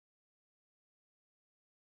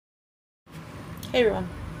Hey everyone,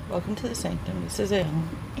 welcome to the Sanctum. This is Elle,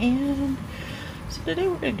 and so today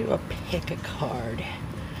we're going to do a pick a card.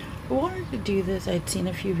 I wanted to do this. I'd seen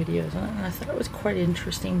a few videos on it and I thought it was quite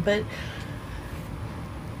interesting, but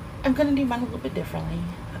I'm going to do mine a little bit differently.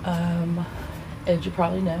 As you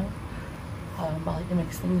probably know, I like to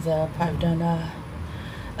mix things up. I've done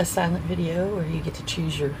a silent video where you get to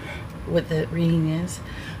choose what the reading is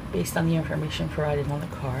based on the information provided on the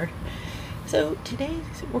card. So today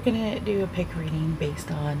we're going to do a pick reading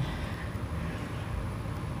based on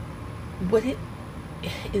what it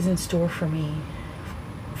is in store for me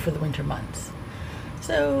for the winter months.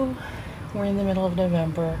 So we're in the middle of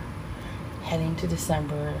November, heading to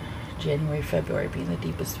December, January, February being the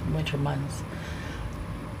deepest winter months.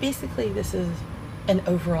 Basically, this is an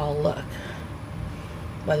overall look,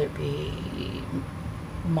 whether it be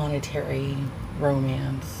monetary,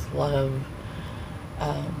 romance, love,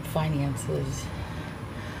 finances,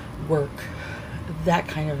 work, that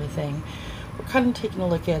kind of a thing. We're kind of taking a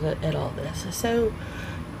look at all this. So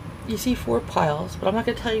you see 4 piles, but I'm not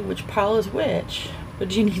going to tell you which pile is which.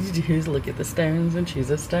 What you need to do is look at the stones and choose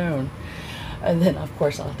a stone. And then, of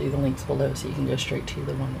course, I'll do the links below so you can go straight to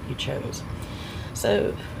the one that you chose.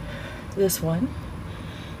 So this one,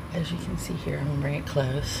 as you can see here, I'm going to bring it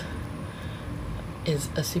close, is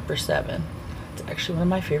a Super 7. It's actually one of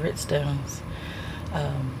my favorite stones.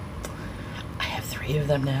 I have 3 of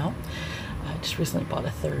them now. I just recently bought a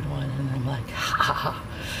 3rd one, and I'm like, ha.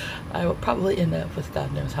 I will probably end up with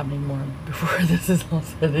God knows how many more before this is all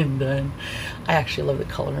said and done. I actually love the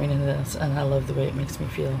coloring in this, and I love the way it makes me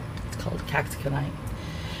feel. It's called Caxcanite.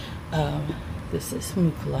 This is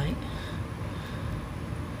Mooakite.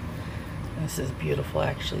 This is beautiful,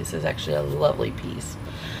 actually. This is actually a lovely piece.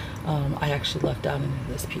 I actually lucked out into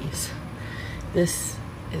this piece. This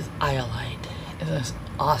is Iolite. It's an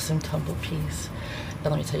awesome tumble piece. And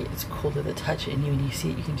let me tell you, it's cool to the touch, and when you see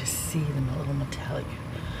it, you can just see the little metallic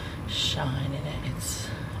shine in it. It's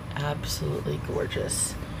absolutely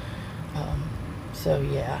gorgeous. So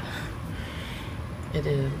yeah, it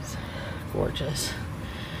is gorgeous.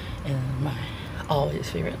 And my always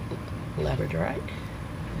favorite Labradorite.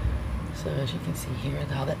 So as you can see here,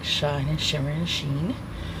 all that shine and shimmer and sheen.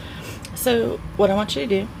 So what I want you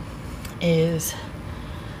to do is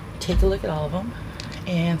take a look at all of them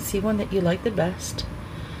and see one that you like the best,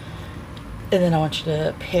 and then I want you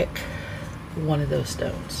to pick one of those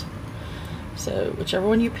stones. So whichever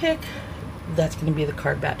one you pick, that's going to be the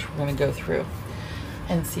card batch we're going to go through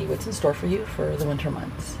and see what's in store for you for the winter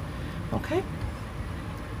months. Okay?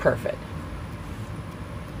 Perfect.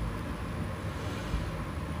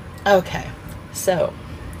 Okay, so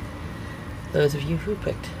those of you who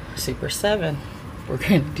picked Super 7, we're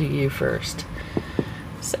going to do you first.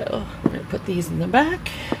 So we're going to put these in the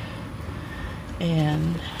back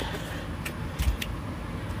and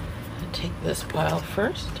take this pile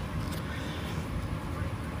first.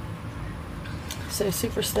 So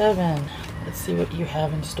Super 7, let's see what you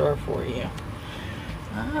have in store for you.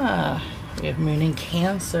 We have Moon in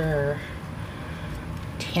Cancer,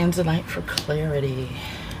 Tanzanite for clarity.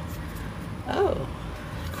 Oh,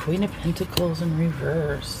 Queen of Pentacles in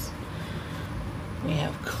reverse. We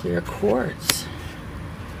have clear quartz.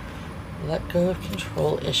 Let go of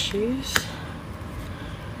control issues.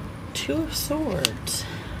 2 of Swords.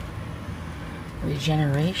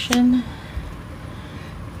 Regeneration.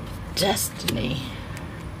 Destiny.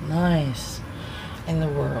 Nice. And the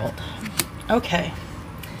World. Okay.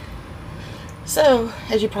 So,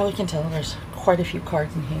 as you probably can tell, there's quite a few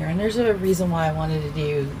cards in here, and there's a reason why I wanted to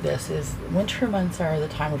do this. Is winter months are the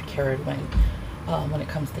time of Carradwind when it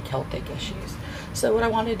comes to Celtic issues. So what I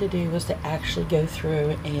wanted to do was to actually go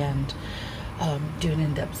through and do an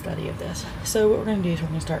in-depth study of this. So what we're going to do is we're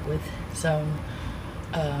going to start with some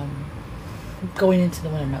going into the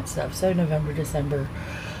winter month stuff. So November, December,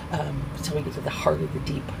 so we get to the heart of the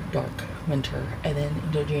deep, dark winter, and then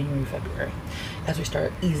into January, February, as we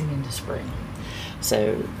start easing into spring.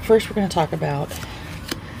 So first we're going to talk about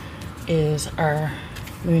is our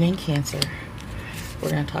Moon in Cancer. We're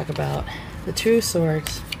going to talk about the 2 of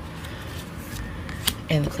Swords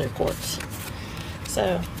and the clear quartz.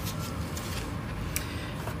 So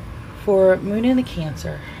for Moon in the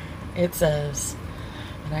Cancer, it says,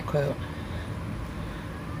 and I quote,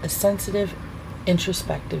 a sensitive,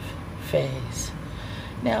 introspective phase.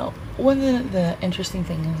 Now, one of the interesting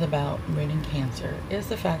things about Moon in Cancer is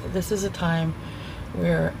the fact that this is a time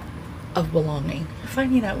of belonging,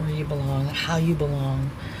 finding out where you belong, how you belong,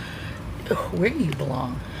 where you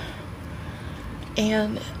belong.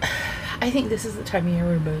 And I think this is the time of year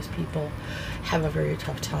where most people have a very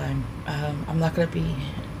tough time. I'm not going to be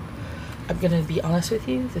I'm going to be honest with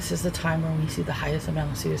you, this is the time where we see the highest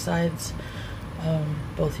amount of suicides,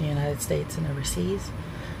 both in the United States and overseas.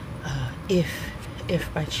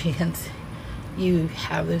 If by chance you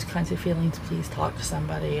have those kinds of feelings, please talk to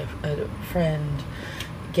somebody, a friend,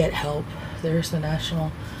 get help. There's the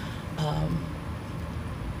national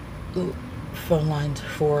phone lines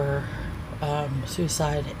for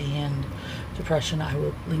suicide and depression. I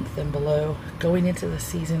will link them below. Going into the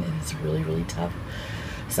season, it is really, really tough.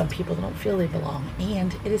 Some people don't feel they belong,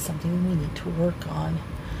 and it is something we need to work on,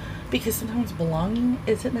 because sometimes belonging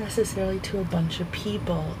isn't necessarily to a bunch of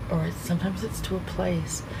people, or sometimes it's to a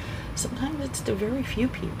place. Sometimes it's to very few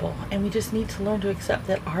people, and we just need to learn to accept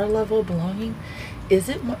that our level of belonging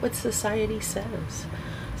isn't what society says.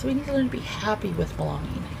 So we need to learn to be happy with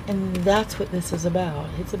belonging, and that's what this is about.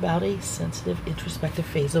 It's about a sensitive, introspective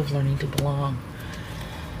phase of learning to belong.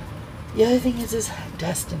 The other thing is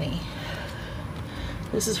destiny.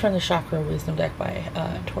 This is from the Chakra Wisdom deck by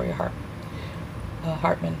Tori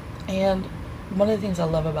Hartman. And one of the things I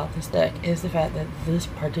love about this deck is the fact that this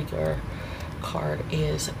particular card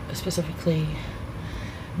is specifically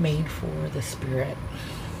made for the spirit.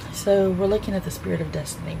 So we're looking at the spirit of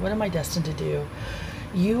destiny. What am I destined to do?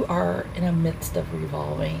 You are in the midst of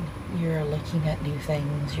revolving. You're looking at new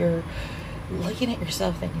things. You're looking at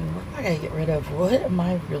yourself thinking, what am I going to get rid of? What am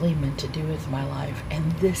I really meant to do with my life?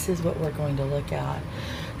 And this is what we're going to look at.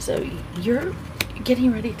 So you're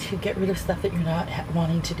getting ready to get rid of stuff that you're not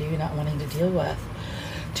wanting to do, not wanting to deal with.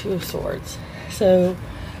 Two of Swords. So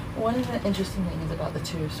one of the interesting things about the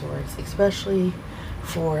Two of Swords, especially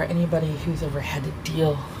for anybody who's ever had to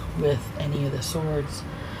deal with any of the swords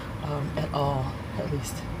at all, at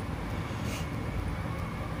least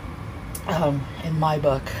in my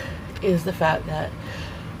book, is the fact that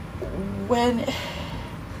when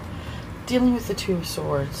dealing with the Two of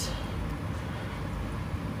Swords,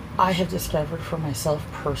 I have discovered for myself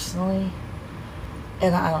personally,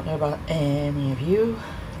 and I don't know about any of you,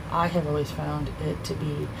 I have always found it to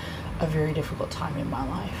be a very difficult time in my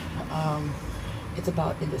life. It's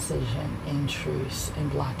about indecision and truce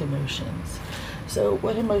and blocked emotions. So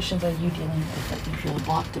what emotions are you dealing with that you feel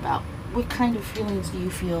blocked about? What kind of feelings do you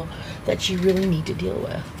feel that you really need to deal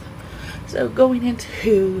with? So going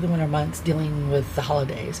into the winter months, dealing with the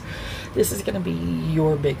holidays, this is going to be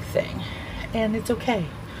your big thing. And it's okay.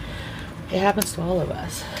 It happens to all of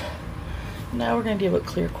us. Now we're going to deal with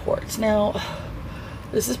clear quartz. Now,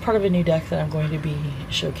 this is part of a new deck that I'm going to be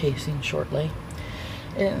showcasing shortly.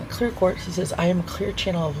 In clear quartz, it says, I am a clear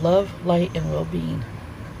channel of love, light, and well-being.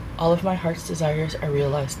 All of my heart's desires are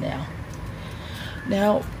realized now.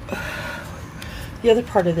 Now, the other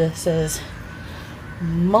part of this says,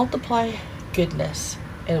 multiply goodness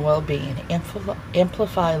and well-being,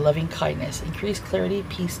 amplify loving kindness, increase clarity,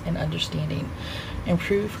 peace, and understanding,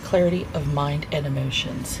 improve clarity of mind and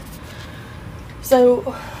emotions.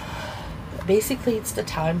 So basically, it's the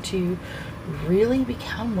time to really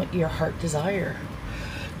become what your heart desires.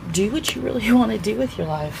 Do what you really want to do with your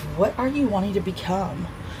life. What are you wanting to become?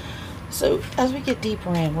 So as we get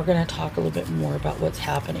deeper in, we're going to talk a little bit more about what's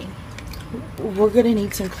happening. We're going to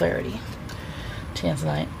need some clarity.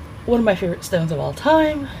 Tanzanite, one of my favorite stones of all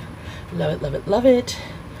time. Love it, love it, love it.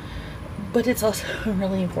 But it's also a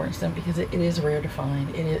really important stone because it is rare to find.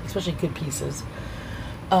 It is, especially good pieces.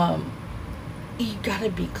 You gotta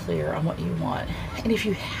be clear on what you want. And if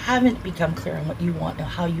you haven't become clear on what you want and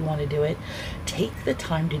how you want to do it, take the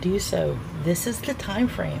time to do so. This is the time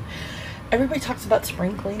frame. Everybody talks about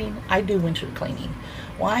spring cleaning. I do winter cleaning.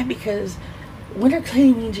 Why? Because winter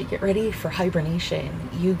cleaning means you get ready for hibernation.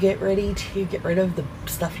 You get ready to get rid of the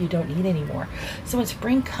stuff you don't need anymore. So when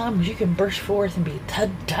spring comes, you can burst forth and be,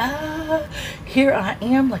 ta-da! Here I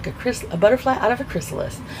am, like a butterfly out of a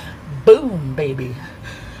chrysalis. Boom, baby.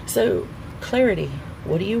 So clarity.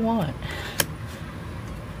 What do you want?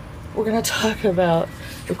 We're going to talk about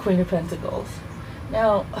the Queen of Pentacles.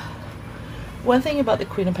 Now, one thing about the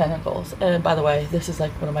Queen of Pentacles, and by the way, this is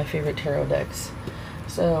like one of my favorite tarot decks,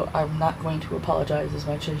 so I'm not going to apologize as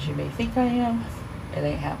much as you may think I am. It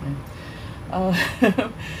ain't happening.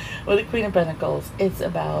 With the Queen of Pentacles, it's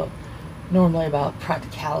normally about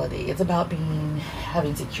practicality. It's about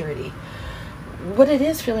having security. What it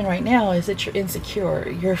is feeling right now is that you're insecure.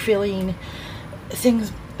 You're feeling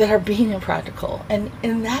things that are being impractical, and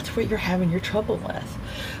that's what you're having your trouble with.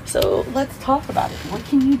 So let's talk about it. What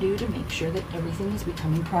can you do to make sure that everything is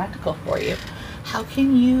becoming practical for you? How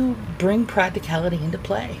can you bring practicality into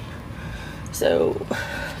play? So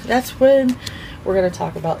that's when we're going to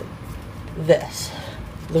talk about this,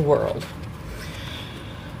 the world.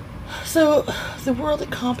 So the world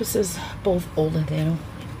encompasses both old and new,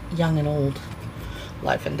 young and old,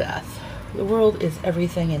 life and death. The world is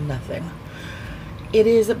everything and nothing. It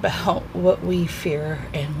is about what we fear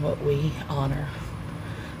and what we honor.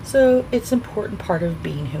 So it's an important part of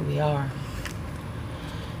being who we are.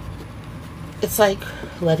 It's like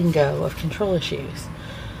letting go of control issues.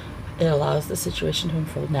 It allows the situation to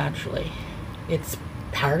unfold naturally. It's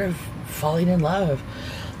part of falling in love.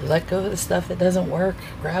 Let go of the stuff that doesn't work.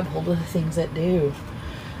 Grab hold of the things that do.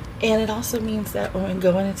 And it also means that when we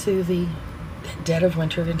go into the dead of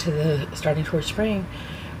winter, into the starting towards spring,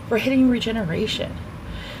 we're hitting regeneration.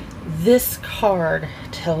 This card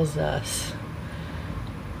tells us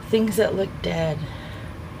things that look dead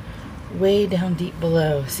way down deep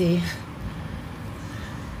below, see,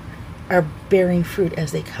 are bearing fruit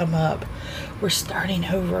as they come up. We're starting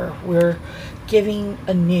over. We're giving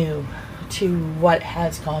anew to what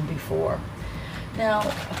has gone before.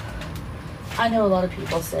 Now, I know a lot of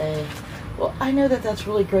people say, well, I know that that's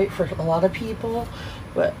really great for a lot of people,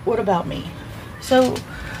 but what about me? So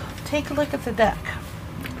take a look at the deck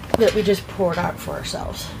that we just poured out for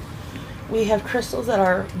ourselves. We have crystals that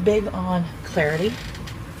are big on clarity,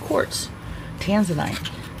 quartz, tanzanite,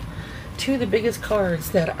 two of the biggest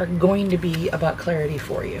cards that are going to be about clarity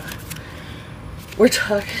for you. We're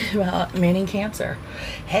talking about Moon in Cancer.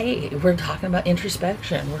 Hey, we're talking about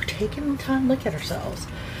introspection. We're taking time to look at ourselves.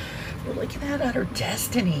 We're looking at our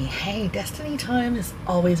destiny. Hey, destiny time is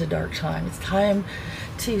always a dark time. It's time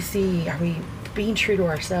to see, are we being true to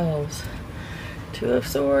ourselves? Two of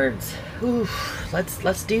Swords. Oof,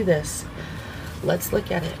 let's do this. Let's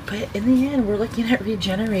look at it. But in the end, we're looking at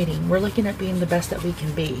regenerating. We're looking at being the best that we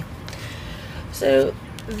can be. So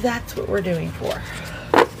that's what we're doing for.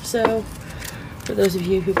 So for those of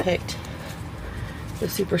you who picked the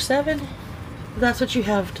Super 7, that's what you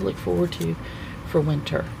have to look forward to for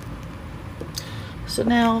winter. So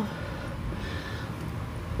now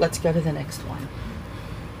let's go to the next one.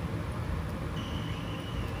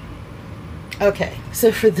 Okay,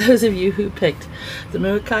 so for those of you who picked the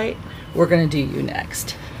Mooakite, we're going to do you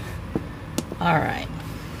next. All right.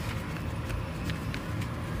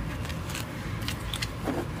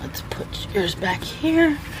 Let's put yours back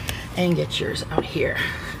here and get yours out here.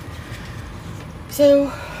 So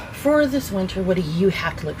for this winter, what do you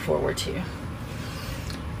have to look forward to?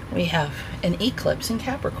 We have an eclipse in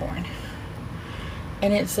Capricorn.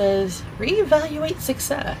 And it says, reevaluate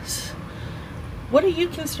success. What are you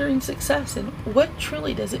considering success, and what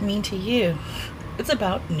truly does it mean to you? It's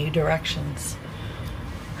about new directions.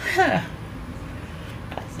 Huh.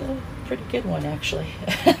 That's a pretty good one, actually.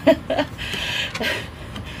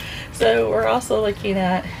 So we're also looking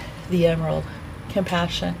at the Emerald,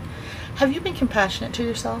 compassion. Have you been compassionate to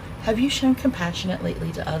yourself? Have you shown compassionate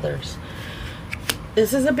lately to others?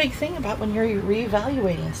 This is a big thing about when you're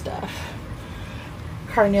reevaluating stuff.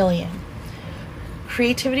 Carnelian.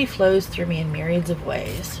 Creativity flows through me in myriads of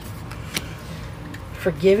ways.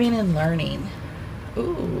 Forgiving and learning.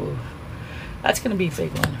 Ooh, that's going to be a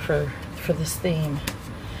big one for this theme.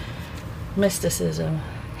 Mysticism.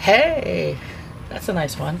 Hey, that's a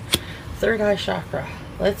nice one. Third eye chakra.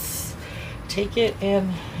 Let's take it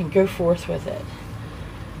and go forth with it.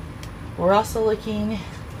 We're also looking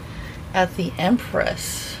at the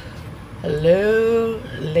Empress. Hello,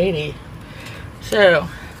 lady. So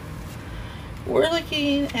we're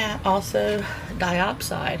looking at also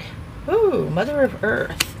diopside. Ooh, Mother of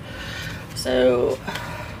Earth. So,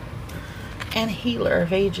 and Healer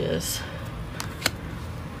of Ages.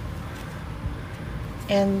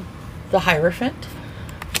 And the Hierophant.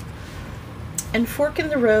 And Fork in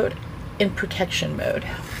the Road in protection mode.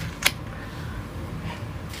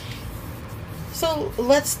 So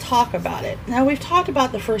let's talk about it. Now we've talked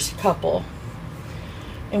about the first couple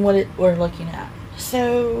and what we're looking at.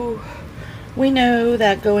 So we know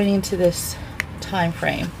that going into this time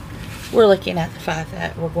frame, we're looking at the fact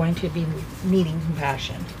that we're going to be needing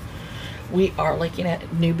compassion. We are looking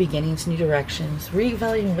at new beginnings, new directions,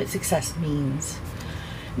 reevaluating what success means.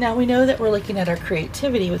 Now we know that we're looking at our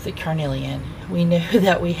creativity with the Carnelian. We know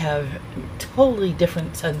that we have totally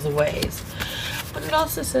different sets of ways. But it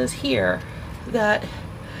also says here that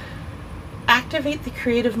activate the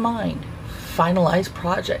creative mind, finalize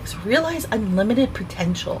projects, realize unlimited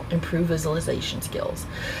potential, improve visualization skills,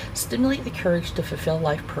 stimulate the courage to fulfill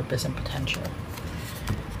life purpose and potential.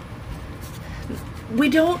 We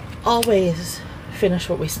don't always finish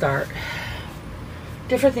what we start.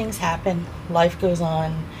 Different things happen, life goes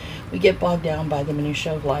on, we get bogged down by the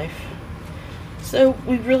minutiae of life. So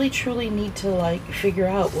we really truly need to figure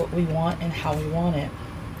out what we want and how we want it.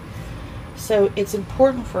 So it's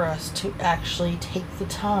important for us to actually take the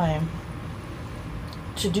time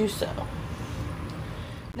to do so.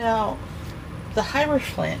 Now, the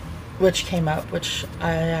Hierophant which came up, which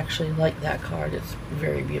I actually like that card. It's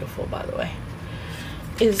very beautiful, by the way.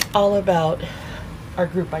 Is all about our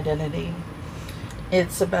group identity.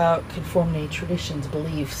 It's about conformity, traditions,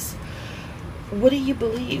 beliefs. What do you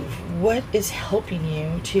believe? What is helping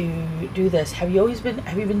you to do this? Have you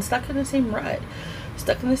been stuck in the same rut,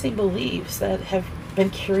 stuck in the same beliefs that have been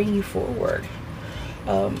carrying you forward?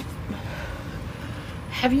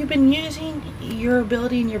 Have you been using your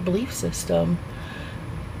ability and your belief system?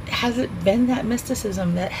 Has it been that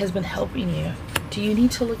mysticism that has been helping you? Do you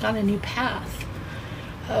need to look on a new path?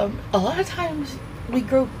 A lot of times we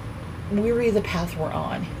grow weary of the path we're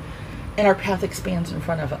on, and our path expands in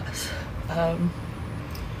front of us.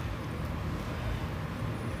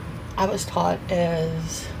 I was taught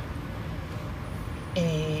as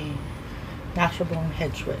a natural born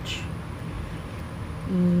head switch,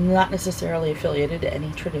 not necessarily affiliated to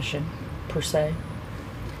any tradition per se,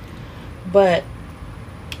 but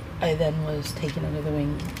I then was taken under the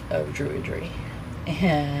wing of Druidry,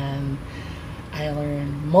 and I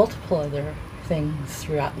learned multiple other things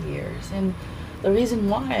throughout the years. And the reason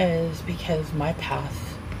why is because my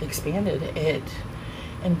path expanded. It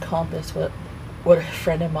encompassed what a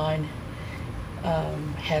friend of mine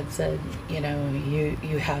had said. You know,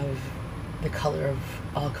 you have the color of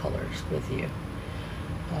all colors with you.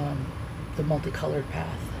 The multicolored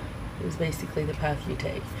path is basically the path you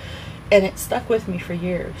take, and it stuck with me for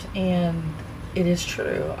years. And it is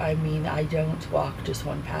true. I mean, I don't walk just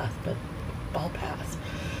one path, but all paths.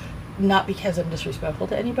 Not because I'm disrespectful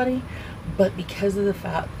to anybody, but because of the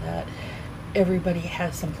fact that everybody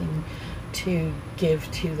has something to give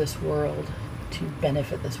to this world, to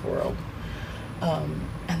benefit this world,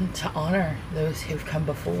 and to honor those who've come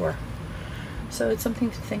before. So it's something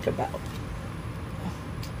to think about.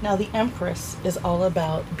 Now, the Empress is all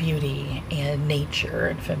about beauty and nature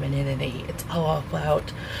and femininity. It's all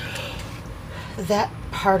about that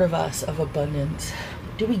part of us of abundance.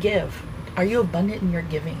 Do we give? Are you abundant in your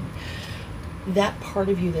giving? That part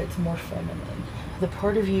of you that's more feminine, the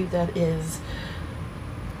part of you that is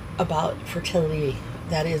about fertility,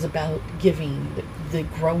 that is about giving, the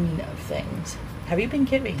growing of things. Have you been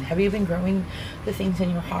giving? Have you been growing the things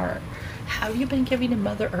in your heart? Have you been giving to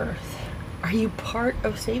Mother Earth? Are you part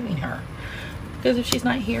of saving her? Because if she's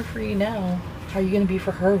not here for you now, how are you going to be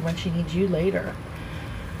for her when she needs you later?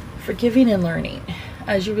 Forgiving and learning.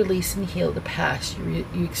 As you release and heal the past, you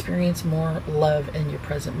experience more love in your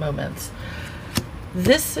present moments.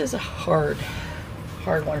 This is a hard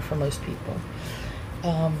one for most people.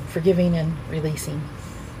 Forgiving and releasing.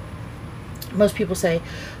 Most people say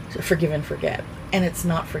forgive and forget, and it's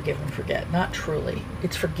not forgive and forget, not truly.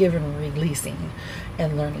 It's forgive and releasing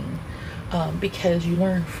and learning, because you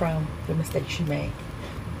learn from the mistakes you make.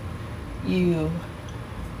 You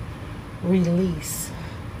release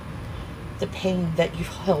the pain that you've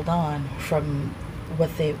held on from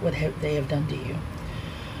what they have done to you.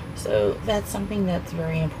 So that's something that's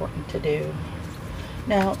very important to do.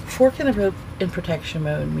 Now, fork in the road in protection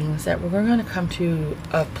mode means that we're going to come to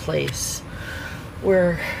a place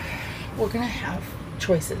where we're going to have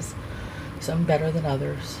choices, some better than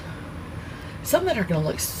others, some that are going to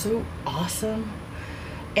look so awesome,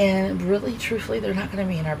 and really, truthfully, they're not going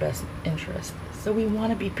to be in our best interest. So we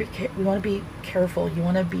want to be careful. You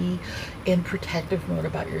want to be in protective mode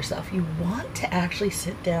about yourself. You want to actually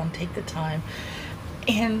sit down, take the time,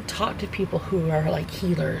 and talk to people who are like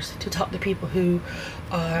healers, to talk to people who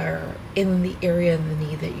are in the area and the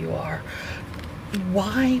need that you are.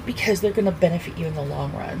 Why? Because they're going to benefit you in the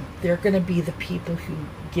long run. They're going to be the people who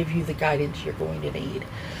give you the guidance you're going to need.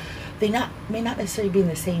 They may not necessarily be in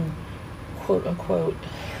the same quote unquote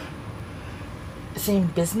same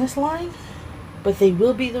business line, but they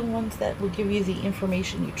will be the ones that will give you the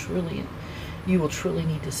information you will truly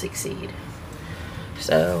need to succeed.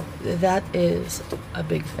 So that is a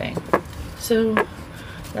big thing. So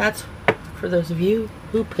that's for those of you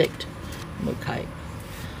who picked Mooakite.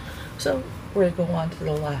 So we're going to go on to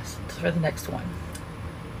the next one.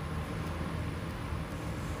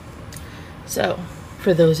 So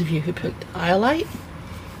for those of you who picked Iolite,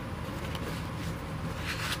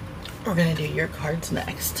 we're going to do your cards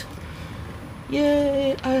next.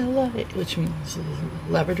 Yay, I love it. Which means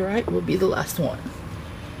Labradorite will be the last one.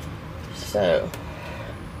 So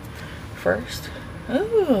first,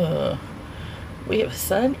 we have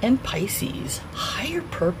Sun and Pisces. Higher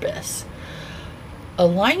purpose.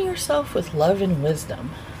 Align yourself with love and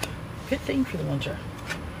wisdom. Good thing for the winter.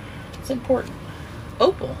 It's important.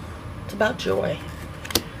 Opal. It's about joy.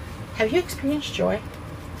 Have you experienced joy?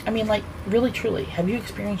 I mean, like, really, truly, have you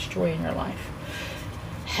experienced joy in your life?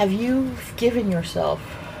 Have you given yourself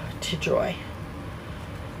to joy?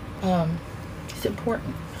 It's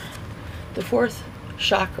important. The fourth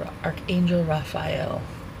chakra, Archangel Raphael.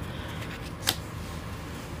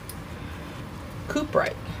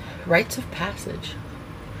 Cuprite, rites of passage.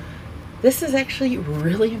 This is actually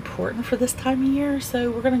really important for this time of year,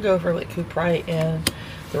 so we're going to go over what cuprite and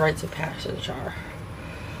the rites of passage are.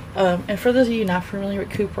 And for those of you not familiar with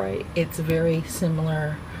cuprite, it's very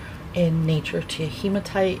similar in nature to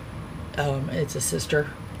hematite. It's a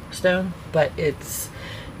sister stone, but it's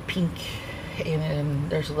pink, and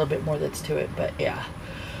there's a little bit more that's to it, but yeah,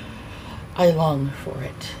 I long for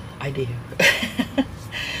it. I do.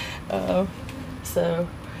 So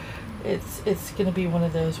it's going to be one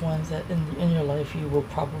of those ones that in your life you will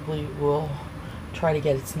probably try to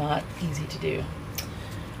get. It's not easy to do.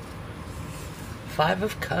 Five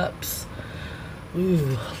of Cups.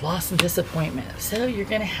 Ooh, loss and disappointment. So you're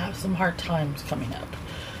going to have some hard times coming up.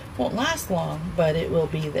 Won't last long, but it will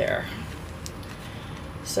be there.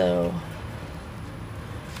 So,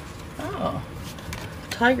 oh,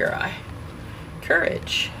 Tiger Eye.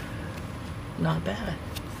 Courage. Not bad.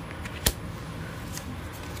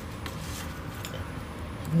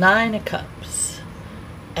 Nine of Cups.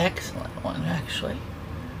 Excellent one, actually.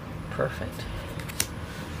 Perfect.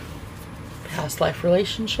 Past life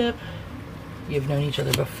relationship. You've known each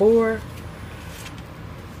other before.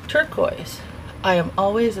 Turquoise. I am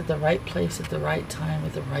always at the right place at the right time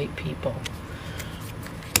with the right people.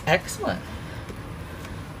 Excellent.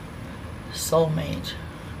 Soulmate.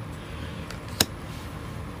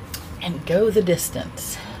 And go the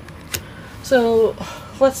distance. So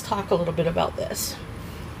let's talk a little bit about this,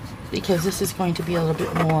 because this is going to be a little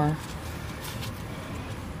bit more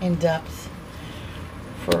in depth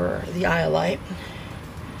for the Iolite.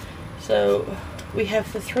 So we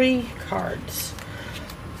have the three cards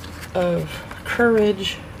of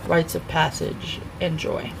courage, rites of passage, and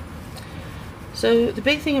joy. So the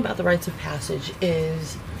big thing about the rites of passage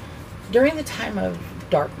is during the time of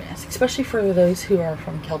darkness, especially for those who are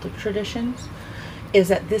from Celtic traditions, is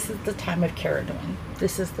that this is the time of Caradon.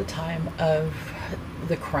 This is the time of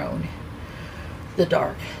the crone, the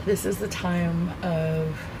dark. This is the time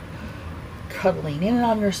of cuddling in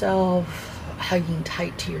on yourself, hugging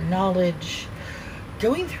tight to your knowledge,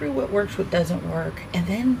 going through what works, what doesn't work, and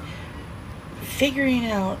then figuring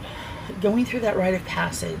out, going through that rite of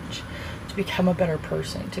passage to become a better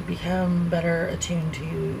person, to become better attuned to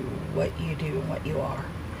what you do and what you are.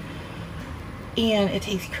 And it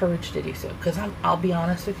takes courage to do so, because I'll be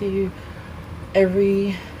honest with you,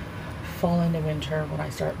 every fall into winter when I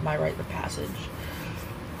start my rite of passage,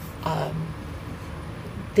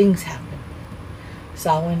 things happen.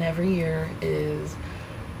 Samhain every year is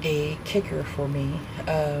a kicker for me.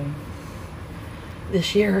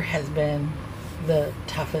 This year has been the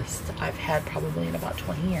toughest I've had probably in about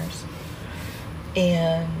 20 years.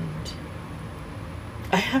 And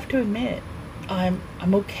I have to admit, I'm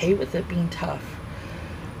okay with it being tough.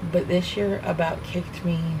 But this year about kicked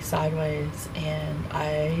me sideways, and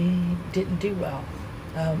I didn't do well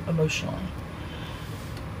emotionally.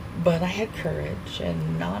 But I had courage,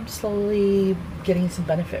 and now I'm slowly getting some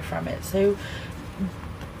benefit from it. So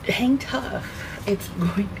hang tough. It's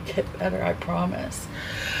going to get better, I promise.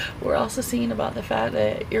 We're also seeing about the fact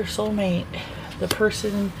that your soulmate, the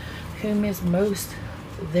person whom is most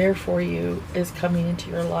there for you, is coming into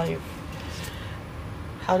your life.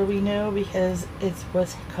 How do we know? Because it's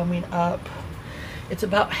what's coming up. It's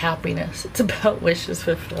about happiness. It's about wishes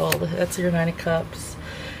fulfilled. That's your Nine of Cups.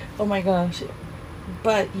 Oh my gosh.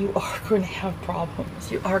 But you are going to have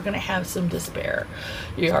problems. You are going to have some despair.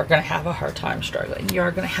 You are going to have a hard time struggling. You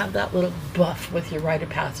are going to have that little buff with your rite of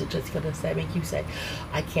passage that's going to make you say,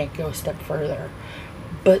 I can't go a step further.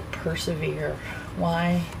 But persevere.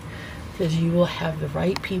 Why? Because you will have the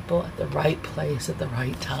right people at the right place at the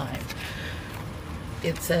right time.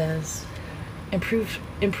 It says, improve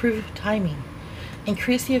timing.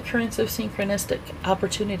 Increase the occurrence of synchronistic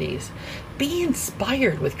opportunities. Be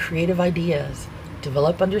inspired with creative ideas.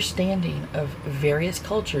 Develop understanding of various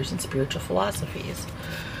cultures and spiritual philosophies.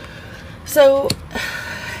 So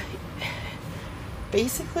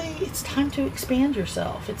basically, it's time to expand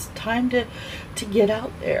yourself. It's time to get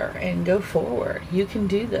out there and go forward. You can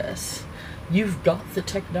do this. You've got the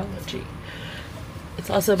technology. It's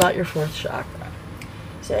also about your fourth chakra.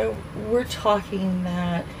 So we're talking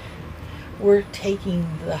that we're taking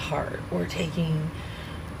the heart, we're taking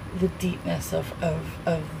the deepness of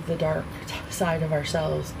the dark side of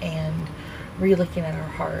ourselves and re-looking at our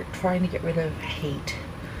heart, trying to get rid of hate,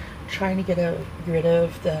 trying to get rid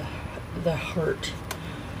of the hurt.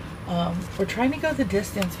 We're trying to go the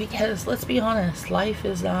distance because, let's be honest, life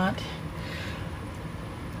is not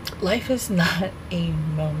life is not a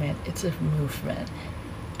moment, it's a movement.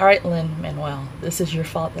 All right, Lin-Manuel, this is your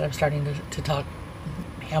fault that I'm starting to talk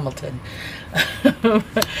Hamilton.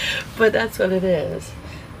 But that's what it is.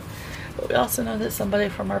 But we also know that somebody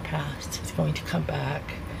from our past is going to come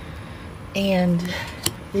back, and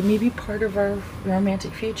they may be part of our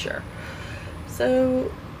romantic future.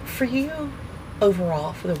 So for you,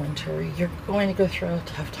 overall, for the winter, you're going to go through a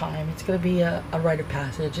tough time. It's going to be a rite of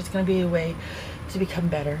passage. It's going to be a way to become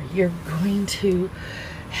better. You're going to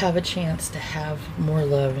have a chance to have more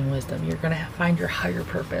love and wisdom. You're going to find your higher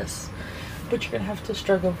purpose, but you're going to have to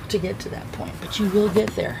struggle to get to that point. But you will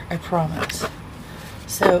get there, I promise.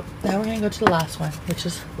 So now we're going to go to the last one, which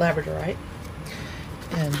is Labradorite,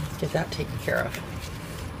 and get that taken care of.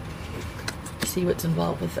 See what's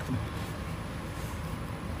involved with them.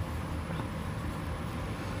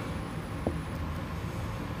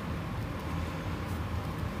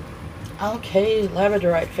 Okay,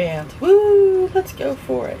 Labradorite fans, woo, let's go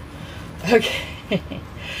for it. Okay,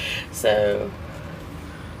 so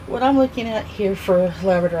what I'm looking at here for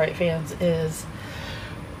Labradorite fans is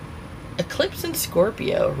Eclipse in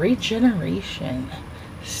Scorpio, regeneration,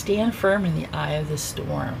 stand firm in the eye of the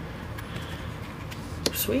storm.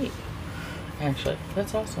 Sweet, actually,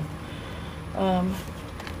 that's awesome.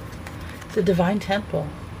 The Divine Temple,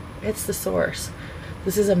 it's the source.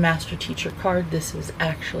 This is a master teacher card. This is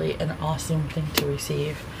actually an awesome thing to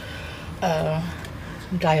receive.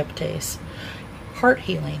 Dioptase, heart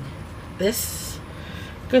healing. This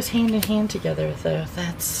goes hand in hand together, though.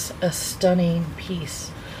 That's a stunning piece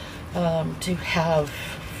to have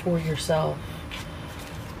for yourself.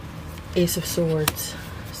 Ace of Swords.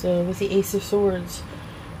 So with the Ace of Swords,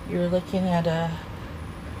 you're looking at a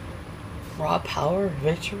raw power,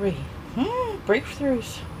 victory,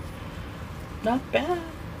 breakthroughs. Not bad.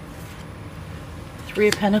 Three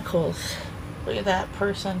of Pentacles. Look at that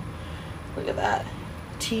person. Look at that.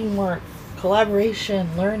 Teamwork,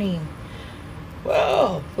 collaboration, learning.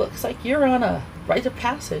 Whoa, looks like you're on a rite of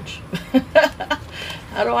passage.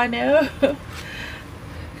 How do I know?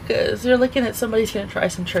 Because you're looking at somebody's going to try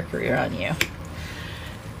some trickery on you.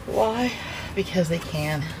 Why? Because they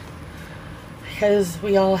can. Because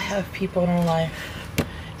we all have people in our life.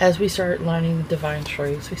 As we start learning the divine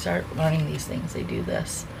truths, we start learning these things. They do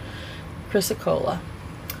this. Chrysocolla.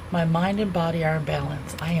 My mind and body are in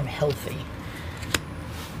balance. I am healthy.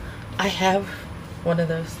 I have one of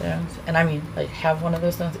those stones. And I mean, I have one of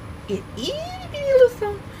those stones.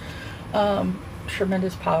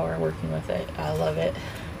 Tremendous power working with it. I love it.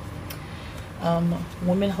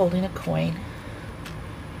 Woman holding a coin.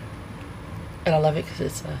 And I love it because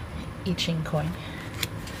it's a I Ching coin.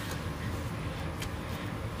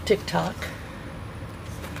 TikTok,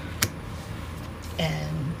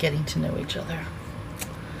 and getting to know each other.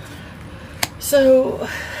 So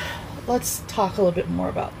let's talk a little bit more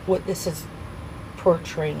about what this is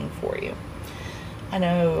portraying for you. I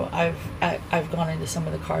know I've gone into some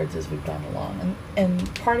of the cards as we've gone along,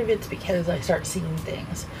 and part of it's because I start seeing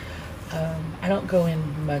things. I don't go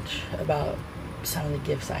in much about some of the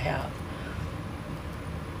gifts I have,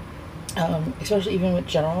 especially even with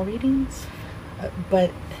general readings. But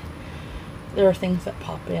there are things that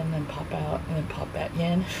pop in and pop out and then pop back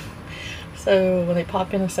in. So when they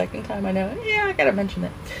pop in a second time, I know, yeah, I gotta mention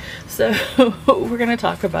it. So we're gonna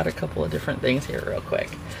talk about a couple of different things here real quick.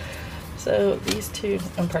 So these two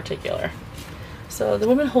in particular. So the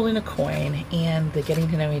woman holding a coin and the getting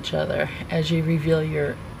to know each other. As you reveal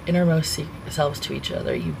your innermost selves to each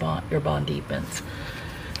other, your bond deepens.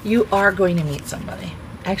 You are going to meet somebody.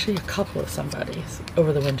 Actually, a couple of somebodies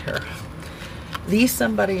over the winter. These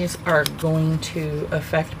somebodies are going to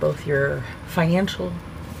affect both your financial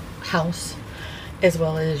house as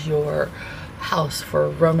well as your house for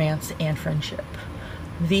romance and friendship.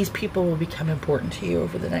 These people will become important to you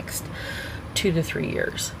over the next 2 to 3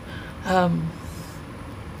 years. And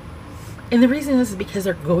the reason is because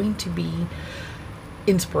they're going to be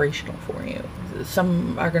inspirational for you.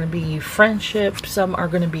 Some are going to be friendship, some are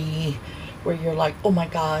going to be where you're like, oh my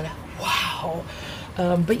God, wow.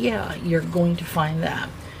 But yeah, you're going to find that.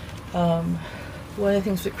 One of the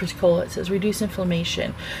things with Chrysocolla, it says reduce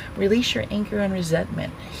inflammation, release your anger and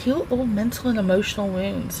resentment, heal old mental and emotional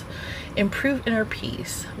wounds, improve inner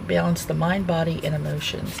peace, balance the mind, body, and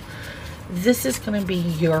emotions. This is going to be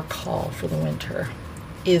your call for the winter,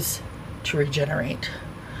 is to regenerate.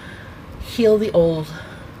 Heal the old,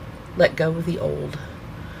 let go of the old,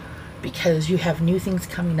 because you have new things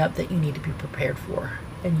coming up that you need to be prepared for,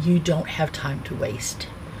 and you don't have time to waste.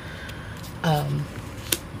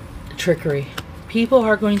 Trickery. People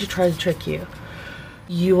are going to try to trick you.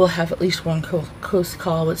 you will have at least one close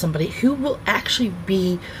call with somebody who will actually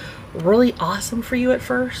be really awesome for you at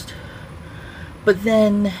first, but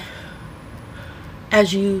then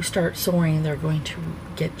as you start soaring, they're going to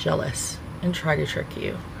get jealous and try to trick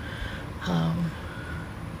you.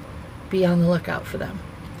 Be on the lookout for them.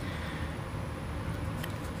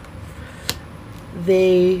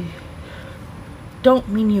 They don't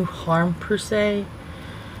mean you harm per se,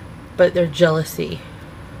 but their jealousy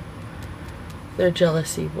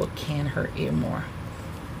can hurt you more.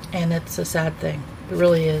 And it's a sad thing. It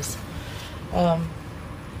really is.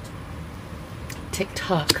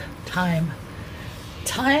 Tick-tock, time.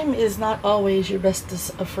 Time is not always your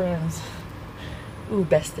bestest of friends. Ooh,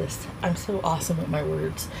 bestest. I'm so awesome with my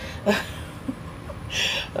words.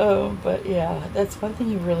 But yeah, that's one thing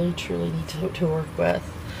you really truly need to work with.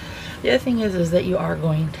 The other thing is that you are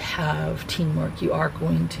going to have teamwork. You are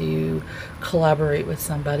going to collaborate with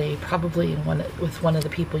somebody, probably with one of the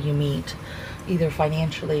people you meet, either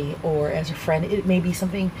financially or as a friend. It may be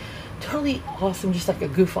something totally awesome, just like a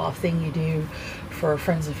goof off thing you do for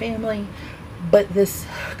friends and family. But this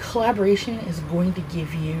collaboration is going to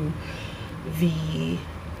give you the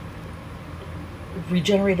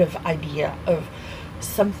regenerative idea of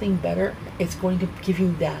something better. It's going to give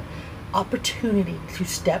you that opportunity to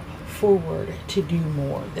step forward to do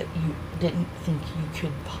more that you didn't think you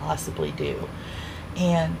could possibly do.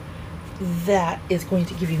 And that is going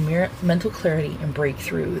to give you mental clarity and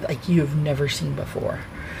breakthrough like you've never seen before.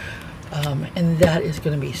 And that is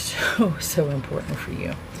going to be so important for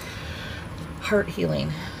you. Heart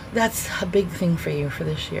healing. That's a big thing for you for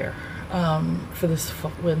this year, for this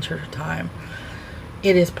winter time.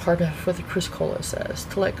 It is part of what the Chris Cola says,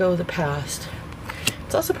 to let go of the past.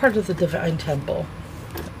 It's also part of the divine temple,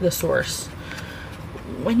 the source.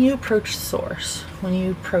 When you approach source, when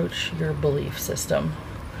you approach your belief system,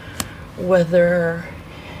 whether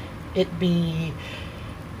it be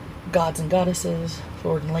gods and goddesses,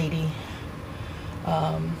 Lord and Lady,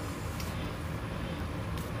 a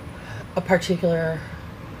particular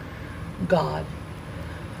God,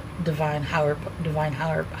 divine higher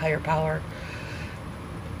power.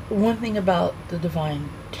 One thing about the divine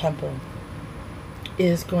temple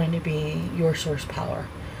is going to be your source power.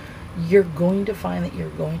 You're going to find that you're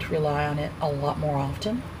going to rely on it a lot more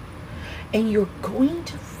often. And you're going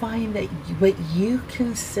to find that what you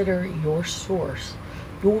consider your source,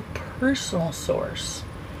 your personal source,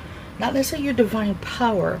 not necessarily your divine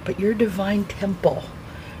power, but your divine temple,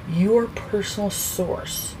 your personal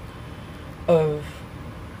source of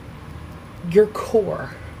your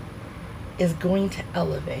core is going to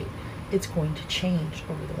elevate. It's going to change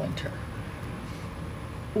over the winter.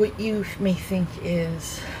 What you may think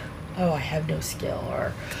is, oh, I have no skill,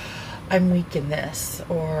 or I'm weak in this,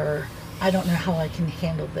 or I don't know how I can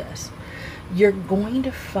handle this. You're going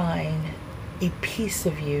to find a piece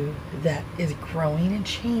of you that is growing and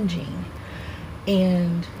changing,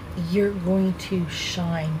 and you're going to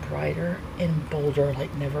shine brighter and bolder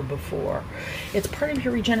like never before. It's part of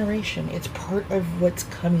your regeneration. It's part of what's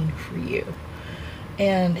coming for you.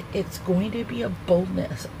 And it's going to be a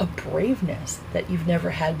boldness, a braveness that you've never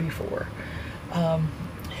had before. And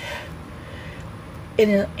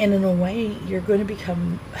in a way, you're going to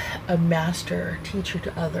become a master teacher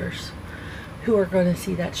to others who are going to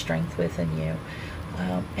see that strength within you,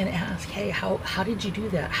 and ask, hey, how did you do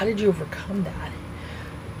that? How did you overcome that?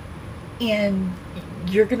 And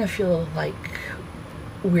you're going to feel like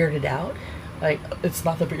weirded out. Like, it's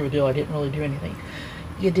not that big of a deal. I didn't really do anything.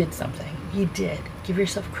 You did something. You did. Give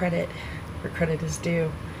yourself credit where credit is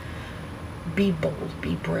due. Be bold.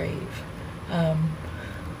 Be brave. I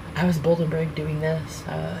was bold and brave doing this.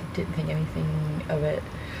 Didn't think anything of it,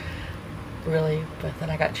 really. But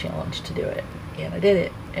then I got challenged to do it. And I did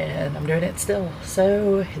it. And I'm doing it still.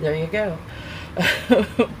 So, there you go.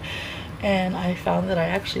 And I found that I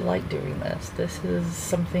actually like doing this. This is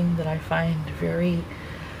something that I find very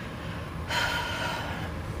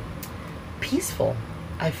peaceful.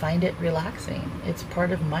 I find it relaxing. It's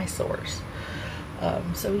part of my source.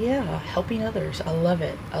 So yeah, helping others. I love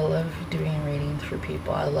it. I love doing readings for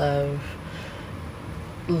people. I love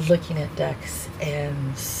looking at decks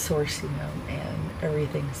and sourcing them and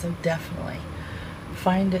everything. So definitely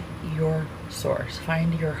find your source.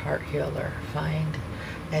 Find your heart healer. Find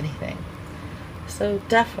anything. So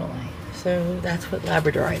definitely. So that's what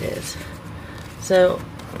Labradorite is. So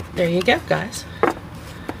there you go, guys.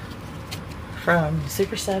 From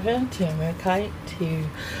Super 7 to Mooakite to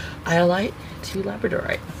Iolite to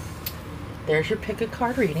Labradorite. There's your pick a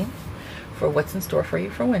card reading for what's in store for you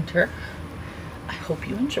for winter. I hope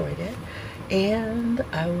you enjoyed it, and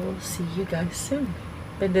I will see you guys soon.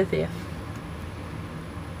 Bendithia.